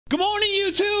Good morning,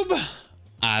 YouTube.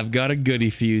 I've got a goodie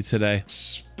for you today.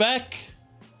 Spectating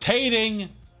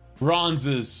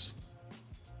bronzes.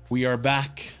 We are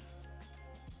back.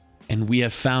 And we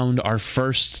have found our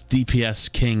first DPS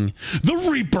king, the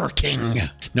Reaper King.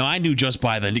 Now, I knew just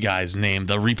by the guy's name,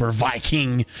 the Reaper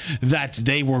Viking, that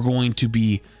they were going to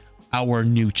be our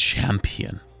new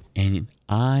champion. And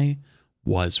I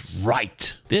was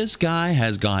right. This guy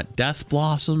has got death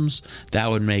blossoms that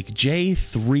would make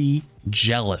J3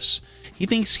 jealous. He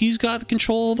thinks he's got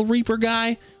control of the Reaper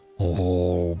guy.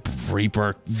 Oh,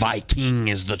 Reaper Viking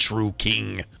is the true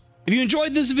king. If you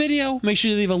enjoyed this video, make sure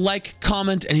you leave a like,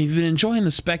 comment, and if you've been enjoying the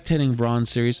Spectating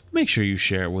Bronze series, make sure you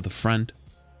share it with a friend.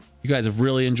 You guys have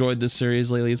really enjoyed this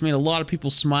series lately. It's made a lot of people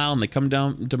smile, and they come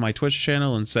down to my Twitch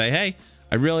channel and say, hey,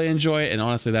 I really enjoy it, and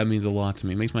honestly, that means a lot to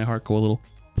me. It makes my heart go a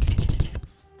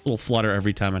little flutter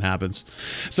every time it happens.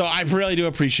 So I really do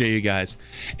appreciate you guys.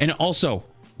 And also,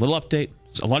 little update.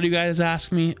 So a lot of you guys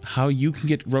ask me how you can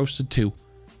get roasted too.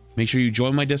 Make sure you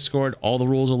join my Discord. All the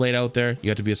rules are laid out there. You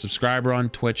have to be a subscriber on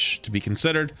Twitch to be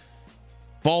considered.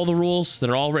 Follow the rules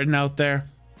that are all written out there,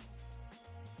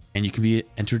 and you can be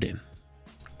entered in.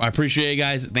 I appreciate you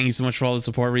guys. Thank you so much for all the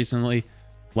support recently.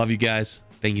 Love you guys.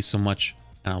 Thank you so much,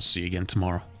 and I'll see you again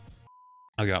tomorrow.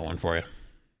 I got one for you.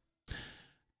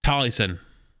 Tallison.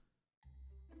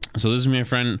 So this is my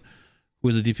friend who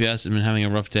is a DPS and been having a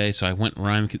rough day, so I went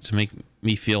rhyme to make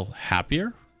me feel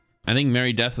happier. I think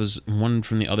Mary Death was one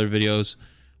from the other videos.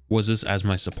 Was this as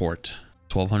my support?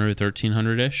 1200,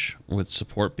 1300-ish, with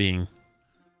support being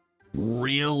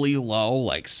really low,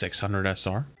 like 600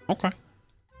 SR. Okay.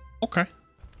 Okay.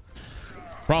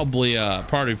 Probably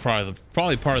part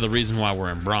of the reason why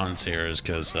we're in bronze here is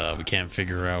because we can't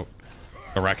figure out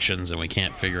directions and we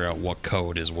can't figure out what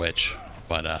code is which.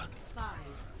 But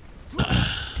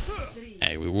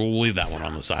hey, we'll leave that one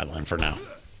on the sideline for now.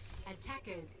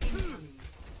 Attackers incoming.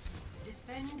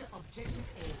 Defend objective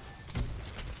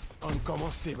A. On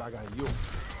commence, bagaille, yo.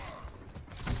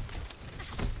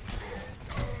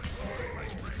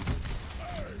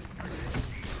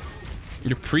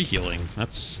 You're pre-healing.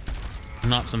 That's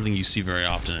not something you see very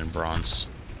often in bronze.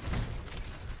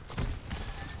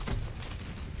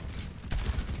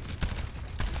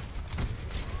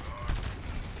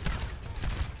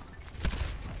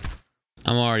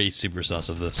 I'm already super sus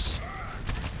of this.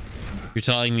 You're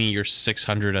telling me you're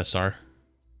 600 SR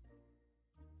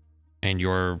and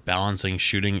you're balancing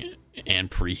shooting and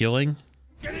pre-healing?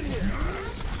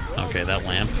 Okay, that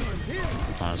lamp.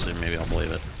 Honestly, maybe I'll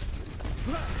believe it.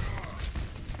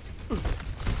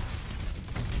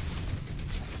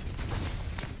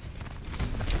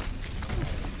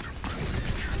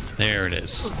 There it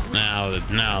is. Now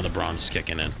the bronze is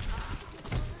kicking in.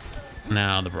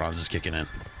 Now the bronze is kicking in.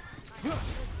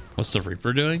 What's the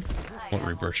Reaper doing? What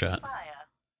Reaper shot?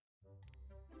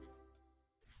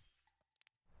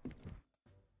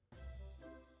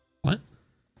 What?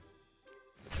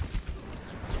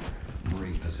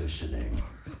 Repositioning.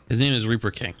 His name is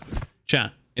Reaper King.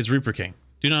 Chat, it's Reaper King.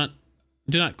 Do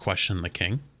not question the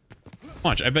king.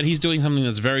 Watch, I bet he's doing something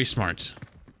that's very smart.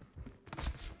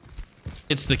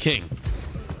 It's the king.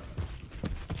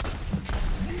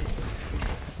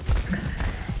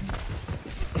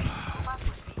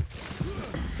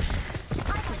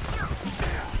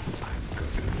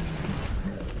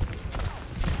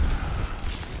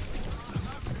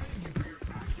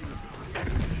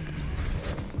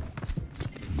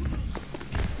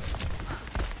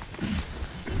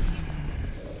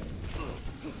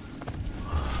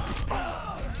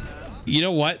 You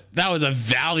know what? That was a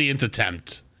valiant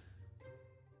attempt.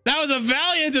 That was a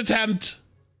valiant attempt.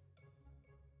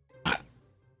 I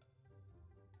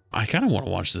kind of want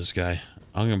to watch this guy.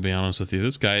 I'm gonna be honest with you.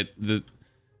 This guy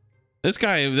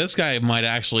might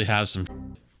actually have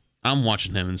some. I'm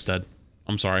watching him instead.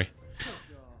 I'm sorry.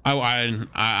 I'm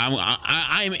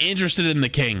interested in the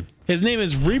king. His name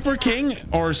is Reaper King,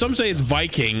 or some say it's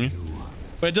Viking,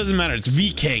 but it doesn't matter. It's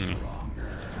V King.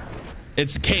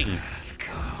 It's King.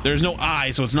 There's no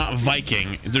I, so it's not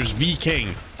Viking. There's V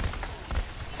King.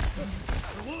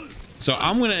 So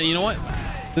I'm gonna, you know what?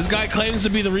 This guy claims to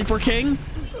be the Reaper King.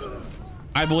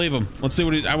 I believe him. Let's see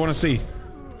what I want to see.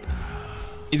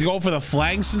 He's going for the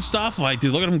flanks and stuff. Like,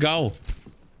 dude, look at him go.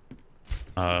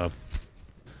 Come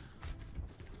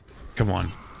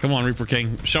on. Come on, Reaper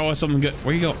King. Show us something good.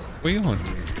 Where you go? Where you going?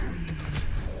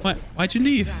 What? Why'd you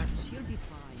leave?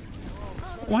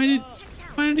 Why did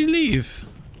he leave?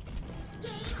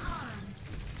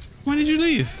 Why did you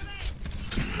leave?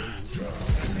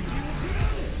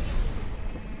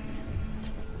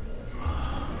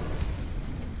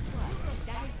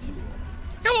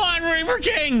 Come on, Reaper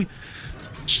King!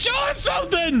 Show us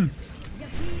something.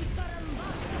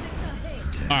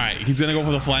 All right, he's gonna go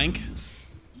for the flank.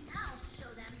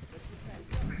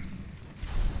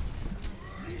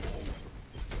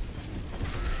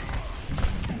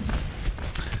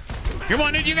 Come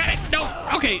on, dude, you got it.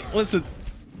 No, okay, listen.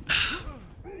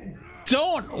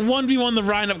 Don't 1v1 the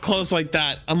Rhine up close like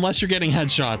that unless you're getting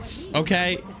headshots,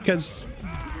 okay? Because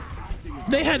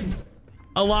they had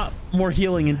a lot more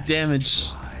healing and damage.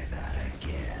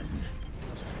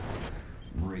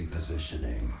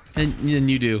 Repositioning. And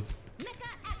you do.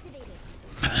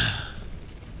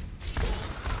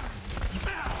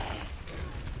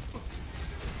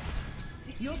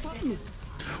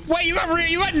 Wait, you got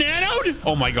nanoed?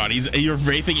 Oh my god, you're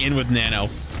vaping in with nano.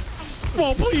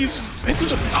 Oh please, it's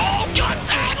such a, oh god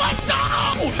damn, let's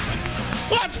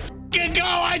go! Let's fucking go!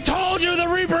 I told you the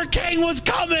Reaper King was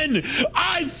coming!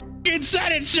 I fucking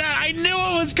said it, chat. I knew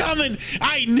it was coming.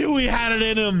 I knew he had it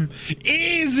in him.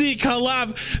 Easy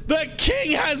collab. The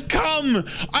king has come.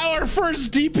 Our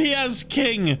first DPS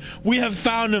king. We have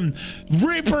found him.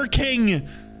 Reaper King.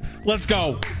 Let's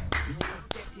go.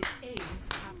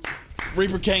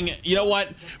 Reaper King, you know what?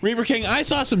 Reaper King, I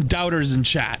saw some doubters in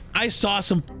chat. I saw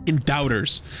some fucking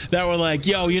doubters that were like,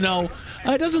 yo, you know,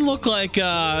 it doesn't look like,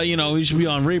 you know, he should be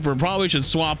on Reaper. Probably should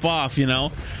swap off, you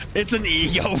know? It's an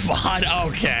ego VOD.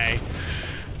 Okay.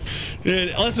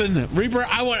 Dude, listen, Reaper,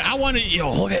 I want to,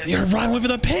 yo, look at, you're running with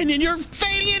the pin and you're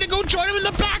fading in to go join him in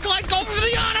the back. Like, go for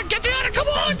the Ana, get the Ana, come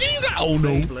on, dude, you got, oh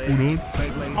no,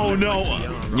 oh no.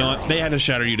 You know what? They had to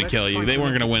shatter you to kill you. They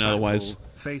weren't going to win otherwise.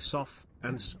 Face off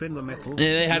and spin the metal.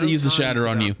 Yeah, they had to use the shatter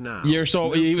on you. You're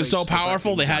so, he was so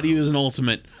powerful, they had to use an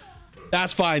ultimate.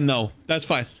 That's fine, though. That's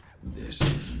fine.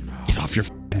 Get off your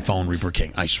f***ing phone, Reaper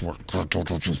King. I swear. Don't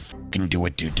you f***ing do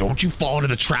it, dude. Don't you fall into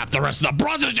the trap the rest of the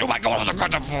brothers do by going to the...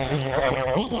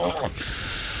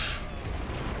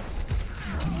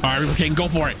 Alright, Reaper King, go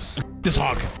for it. This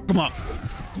hog. Come on.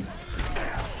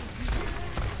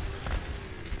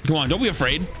 Come on, don't be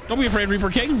afraid. Don't be afraid,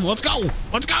 Reaper King. Let's go.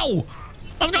 Let's go.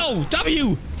 Let's go.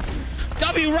 W.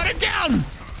 W, run it down.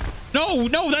 No,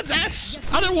 no, that's S.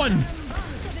 Other one.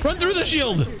 Run through the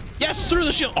shield. Yes, through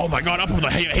the shield. Oh my god, up with the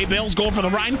hay bales, going for the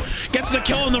Rhine. Gets the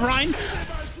kill on the Rhine.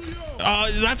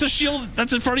 That's a shield.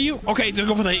 That's in front of you. Okay, so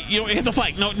go for the, you know, hit the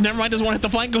flank. No, never mind, doesn't want to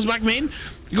hit the flank. Goes back main.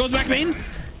 Goes back main.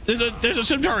 There's a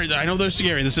Centauri. I know they're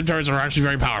scary. The Centaurs are actually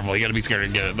very powerful. You gotta be scared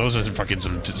to get it. Those are fucking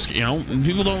some, you know,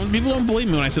 people don't believe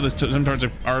me when I say the Centaurs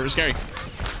are scary.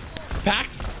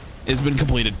 Pact has been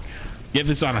completed. Get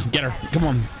this Ana. Get her. Come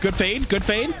on. Good fade. Good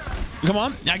fade. Come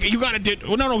on. You got it, dude.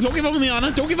 Oh, no, don't give up on the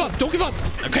Ana. Don't give up. Don't give up.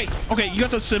 Okay. Okay. You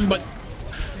got the sim, but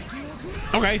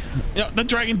okay. Yeah, the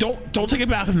dragon. Don't take a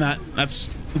bath in that. That's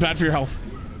bad for your health.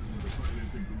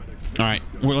 All right.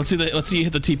 Well, let's see you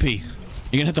hit the TP.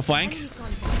 You gonna hit the flank?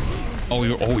 Oh,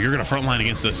 you're gonna front line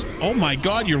against this. Oh my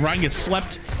God, your Rhine gets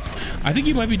slept. I think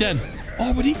he might be dead.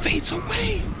 Oh, but he fades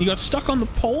away. He got stuck on the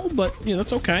pole, but yeah,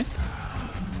 that's okay.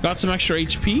 Got some extra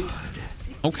HP.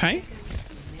 Okay.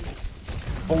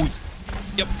 Oh,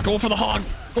 yep. Go for the hog.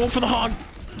 Go for the hog.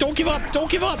 Don't give up. Don't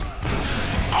give up.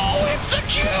 Oh, it's the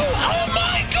Q. Oh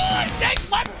my God. Hey,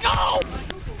 let's go.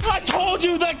 I told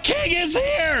you the king is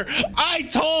here. I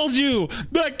told you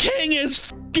the king is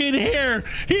fucking here.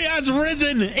 He has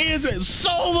risen. He is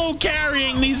solo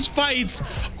carrying these fights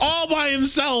all by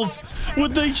himself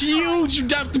with the huge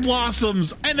depth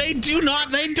blossoms, and they do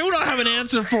not have an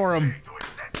answer for him.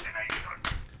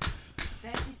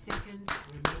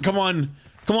 Come on.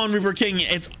 Come on, Reaper King.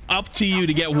 It's up to you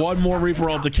to get one more Reaper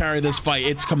ult to carry this fight.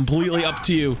 It's completely up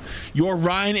to you. Your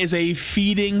Rhine is a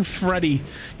feeding Freddy.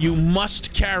 You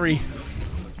must carry.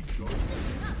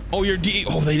 Oh,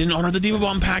 they didn't honor the Diva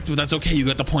Bomb Pact, but that's okay. You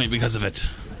got the point because of it.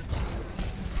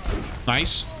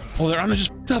 Nice. Oh, they're on a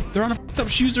just up. They're on a up.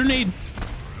 She used their nade.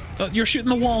 You're shooting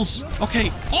the walls.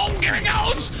 Okay. Oh, here it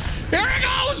goes. Here it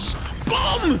goes.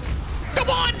 Boom. Come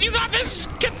on, you got this.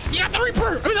 You got the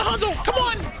Reaper. I mean the Hanzo. Come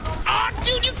on. Oh,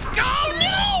 dude, you. Oh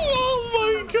no! Oh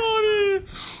my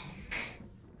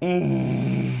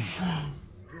God.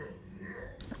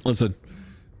 Listen.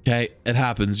 Okay, it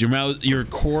happens. Your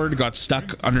cord got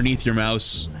stuck underneath your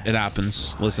mouse. It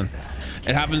happens. Listen,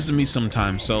 it happens to me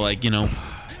sometimes. So like, you know,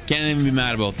 can't even be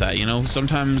mad about that. You know,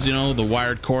 sometimes, you know, the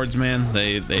wired cords, man,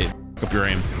 they fuck up your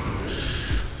aim.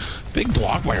 Big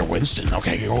block by your Winston.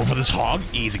 Okay, go for this hog.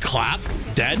 Easy clap.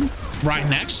 Dead. Right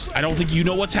next. I don't think you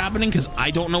know what's happening because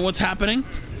I don't know what's happening.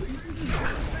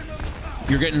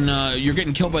 You're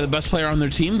getting killed by the best player on their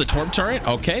team, the Torp turret.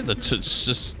 Okay, that's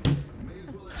just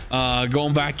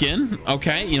going back in.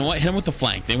 Okay, you know what? Hit him with the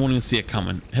flank. They won't even see it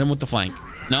coming. Hit him with the flank.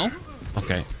 No?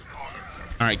 Okay.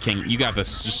 All right, King, you got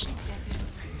this. Just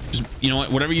Just, you know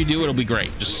what? Whatever you do, it'll be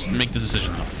great. Just make the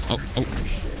decision. Oh, oh.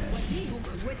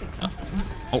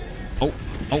 Oh, oh,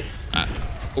 oh.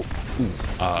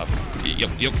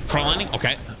 Yep. Front lining.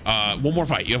 Okay. One more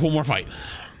fight. You have one more fight.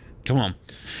 Come on.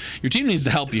 Your team needs to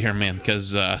help you here, man,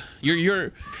 because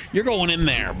you're going in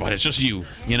there, but it's just you.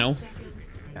 You know.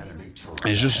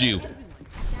 It's just you.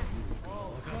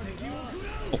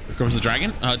 Oh, here comes the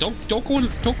dragon. Don't go in.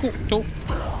 Don't.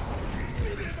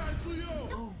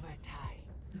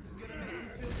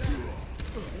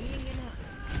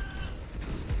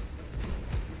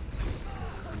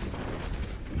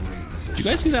 Did you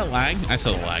guys see that lag? I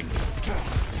saw the lag.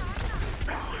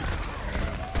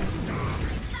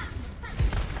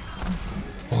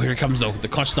 Oh, here it comes though. The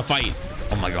clutch the fight.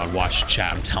 Oh my god, watch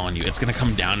chat. I'm telling you, it's gonna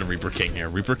come down to Reaper King here.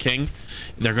 Reaper King,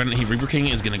 Reaper King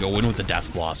is gonna go in with the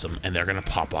Death Blossom and they're gonna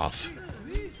pop off.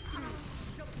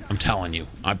 I'm telling you,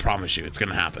 I promise you, it's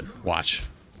gonna happen. Watch.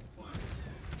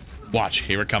 Watch,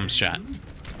 here it comes, chat.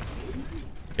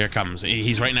 Here it comes.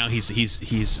 He's right now,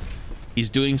 he's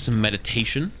doing some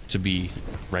meditation to be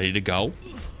ready to go.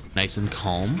 Nice and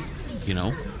calm, you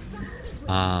know.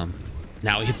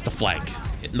 Now he hits the flank.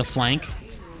 Hitting the flank.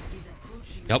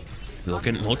 Yep.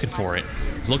 Looking for it.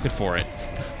 He's looking for it.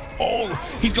 Oh,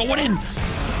 he's going in.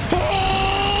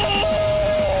 Oh,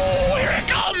 here it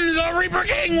comes. A Reaper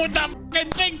King with the fucking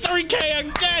big 3K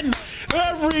again.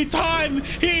 Every time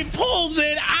he pulls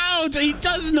it out, he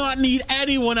does not need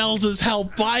anyone else's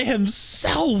help. By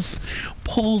himself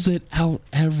pulls it out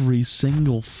every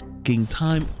single fucking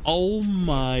time. Oh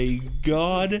my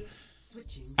god.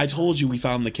 I told you we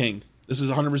found the king. This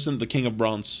is 100% the king of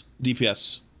bronze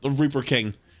DPS, the Reaper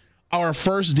King. Our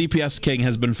first DPS king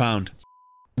has been found.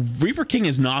 Reaper King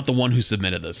is not the one who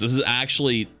submitted this. This is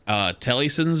actually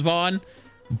Tellyson's VOD,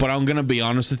 but I'm gonna be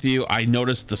honest with you. I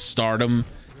noticed the stardom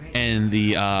and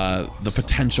the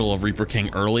potential of Reaper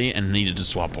King early and needed to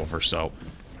swap over. So,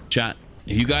 chat,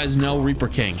 if you guys know Reaper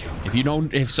King,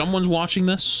 if someone's watching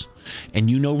this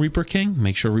and you know Reaper King,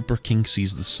 make sure Reaper King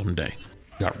sees this someday.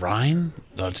 You got Ryan,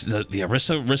 the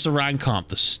Orisa Ryan comp,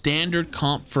 the standard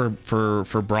comp for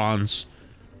bronze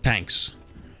tanks.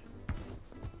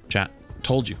 Chat,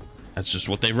 told you. That's just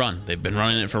what they run. They've been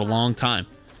running it for a long time,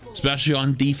 especially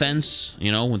on defense.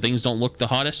 You know, when things don't look the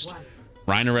hottest,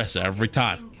 Ryan Orisa every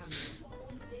time.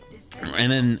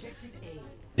 And then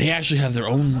they actually have their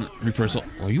own Reapers.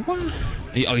 Oh, you want?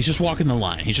 Oh, he's just walking the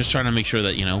line. He's just trying to make sure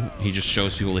that, you know, he just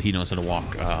shows people that he knows how to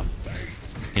walk.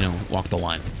 You know, walk the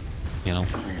line. You know,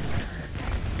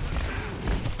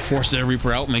 force their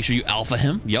Reaper out. Make sure you alpha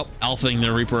him. Yep, alphaing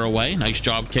their Reaper away. Nice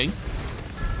job, King.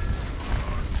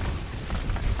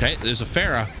 Okay, there's a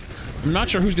Pharah. I'm not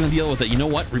sure who's going to deal with it. You know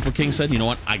what? Reaper King said, you know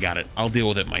what? I got it. I'll deal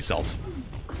with it myself.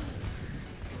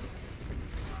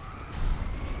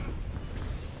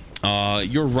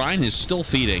 Your Rhine is still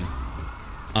feeding.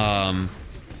 Oh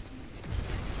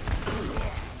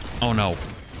no.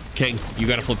 King, you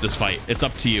got to flip this fight. It's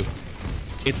up to you.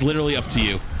 It's literally up to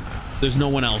you. There's no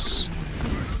one else.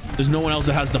 There's no one else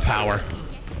that has the power.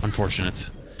 Unfortunate.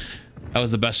 That was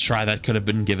the best try that could have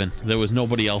been given. There was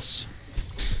nobody else.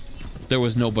 There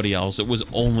was nobody else. It was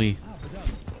only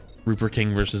Reaper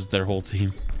King versus their whole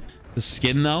team. The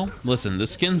skin, though, listen, the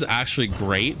skin's actually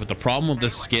great, but the problem with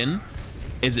this skin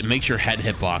is it makes your head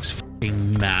hitbox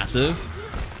fucking massive,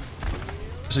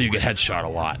 so you get headshot a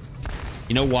lot.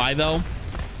 You know why, though?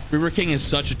 Reaper King is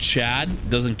such a Chad,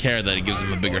 doesn't care that it gives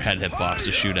him a bigger head hitbox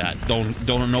to shoot at.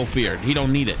 No fear. He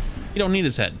don't need it. He don't need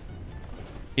his head.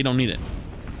 He don't need it.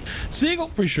 Seagull,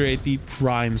 appreciate the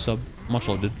Prime sub. Much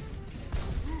loved, dude.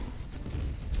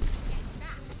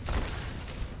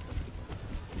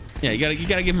 Yeah, you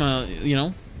gotta give him a, you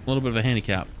know, a little bit of a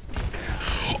handicap.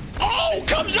 Oh,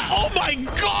 comes out! Oh my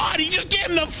God! He just gave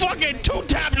him the fucking two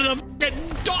tap to the fucking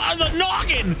the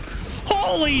noggin.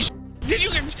 Holy sh! Did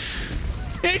you?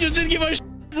 He just didn't give a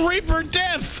Reaper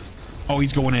diff. Oh,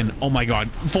 he's going in. Oh my God!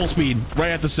 Full speed, right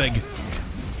at the Sig.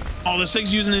 Oh, the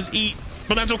Sig's using his eat,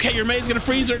 but that's okay. Your May's gonna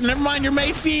freeze her. Never mind, your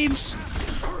May feeds.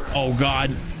 Oh God!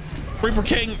 Reaper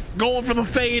King going for the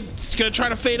fade. He's gonna try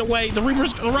to fade away. The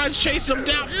Ryan's chasing him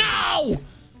down. No!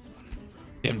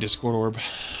 Damn Discord orb.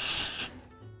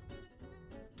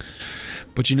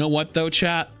 But you know what though,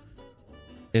 chat?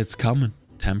 It's coming.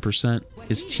 10%.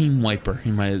 His team wiper, he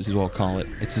might as well call it.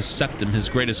 It's his septum, his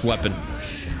greatest weapon.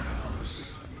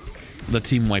 The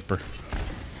team wiper.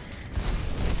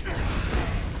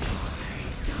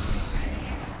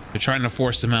 They're trying to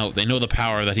force him out. They know the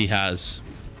power that he has.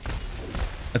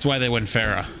 That's why they went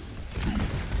Pharah.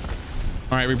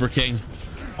 All right, Reaper King.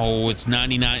 Oh, it's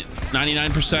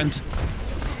 99%.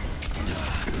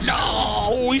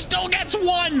 No, he still gets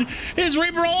one. His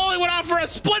Reaper only went off for a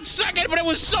split second, but it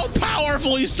was so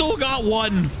powerful. He still got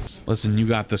one. Listen, you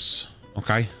got this,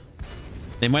 okay?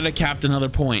 They might have capped another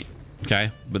point,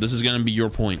 okay? But this is going to be your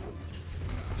point.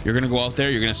 You're going to go out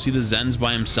there. You're going to see the Zens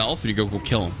by himself, and you're going to go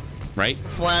kill him, right?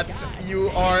 Flats, you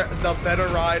are the better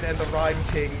Rhine and the Rhine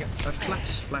King. A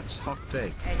Flats hot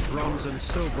take. Bronze and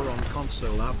silver on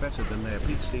console are better than their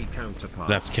PC counterparts.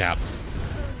 That's cap.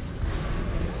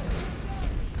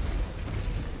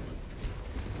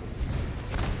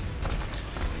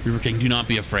 Reaper King, do not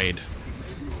be afraid.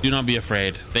 Do not be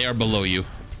afraid. They are below you.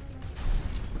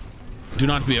 Do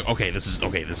not be okay. This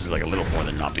is like a little more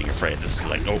than not being afraid. This is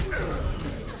like, oh.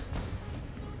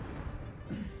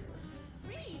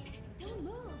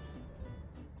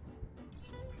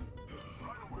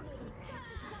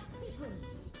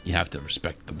 You have to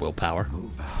respect the willpower.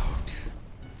 Move out.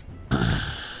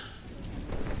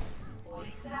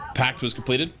 Pact was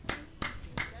completed.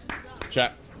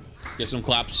 Chat. Get some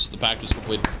claps. The pact was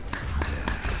completed.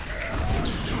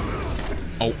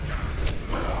 Oh.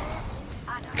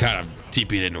 Kind of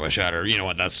TP'd into a shatter. You know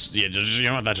what? That's yeah. You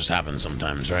know what? That just happens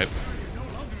sometimes, right?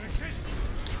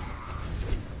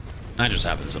 That just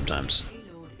happens sometimes.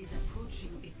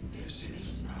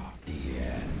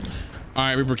 All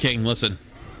right, Reaper King. Listen.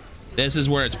 This is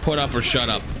where it's put up or shut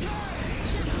up.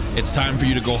 It's time for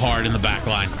you to go hard in the back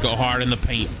line. Go hard in the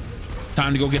paint.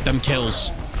 Time to go get them kills.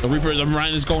 The Reaper, the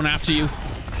Rhine is going after you.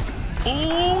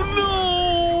 Oh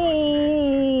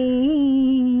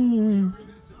no!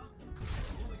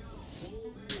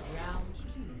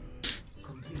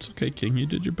 It's okay, King. You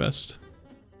did your best.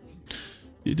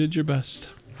 You did your best.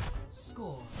 It's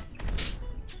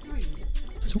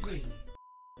okay.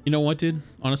 You know what, dude?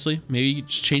 Honestly, maybe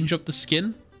just change up the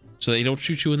skin so they don't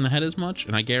shoot you in the head as much,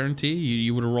 and I guarantee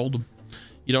you would have rolled them.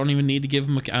 You don't even need to give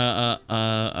them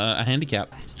a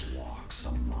handicap.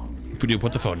 Dude,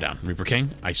 put the phone down. Reaper King,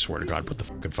 I swear to God, put the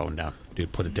fucking phone down.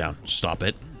 Dude, put it down. Stop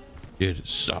it. Dude,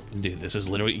 stop. Dude, this is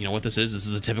literally, you know what this is? This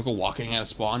is a typical walking out of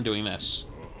spawn doing this.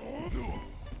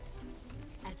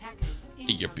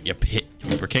 You hit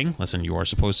Reaper King. Listen, you are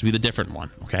supposed to be the different one.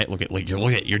 Okay, look at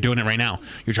you're doing it right now.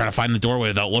 You're trying to find the doorway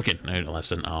without looking.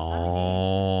 Listen,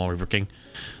 oh, Reaper King.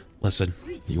 Listen,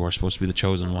 you are supposed to be the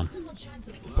chosen one.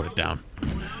 Put it down.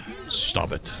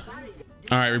 Stop it.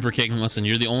 All right, Reaper King, listen,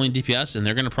 you're the only DPS, and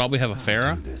they're going to probably have a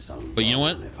Pharah. But you know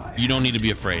what? You don't need to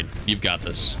be afraid. You've got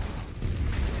this.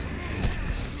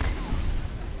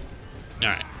 All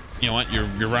right. You know what?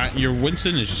 Your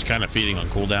Winston is just kind of feeding on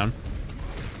cooldown.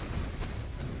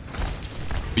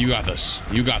 But you got this.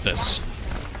 You got this.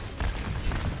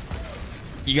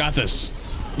 You got this.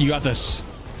 You got this.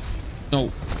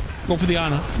 No. Go for the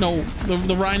Ana. No.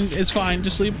 The Rhine is fine.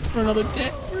 Just leave for another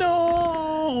day.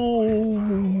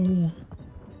 No.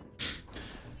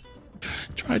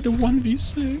 Tried to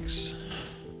 1v6.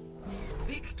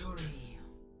 Victory.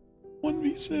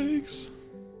 1v6.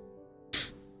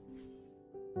 It's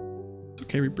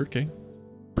okay, Reaper King.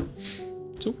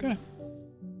 It's okay.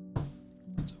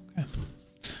 It's okay.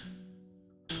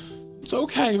 It's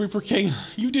okay, Reaper King.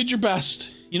 You did your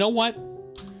best. You know what?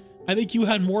 I think you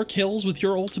had more kills with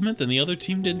your ultimate than the other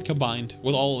team did combined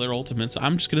with all of their ultimates.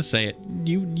 I'm just gonna say it.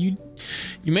 You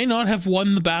may not have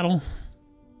won the battle,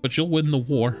 but you'll win the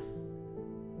war.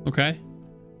 Okay?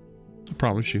 I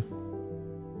promise you.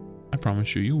 I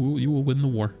promise you. You will win the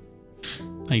war.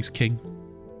 Thanks, King.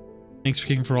 Thanks,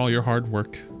 King, for all your hard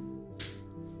work.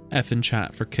 F in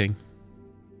chat for King,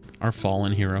 our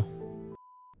fallen hero.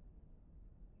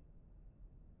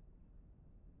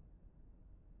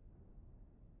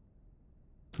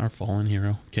 Our fallen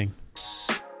hero, King.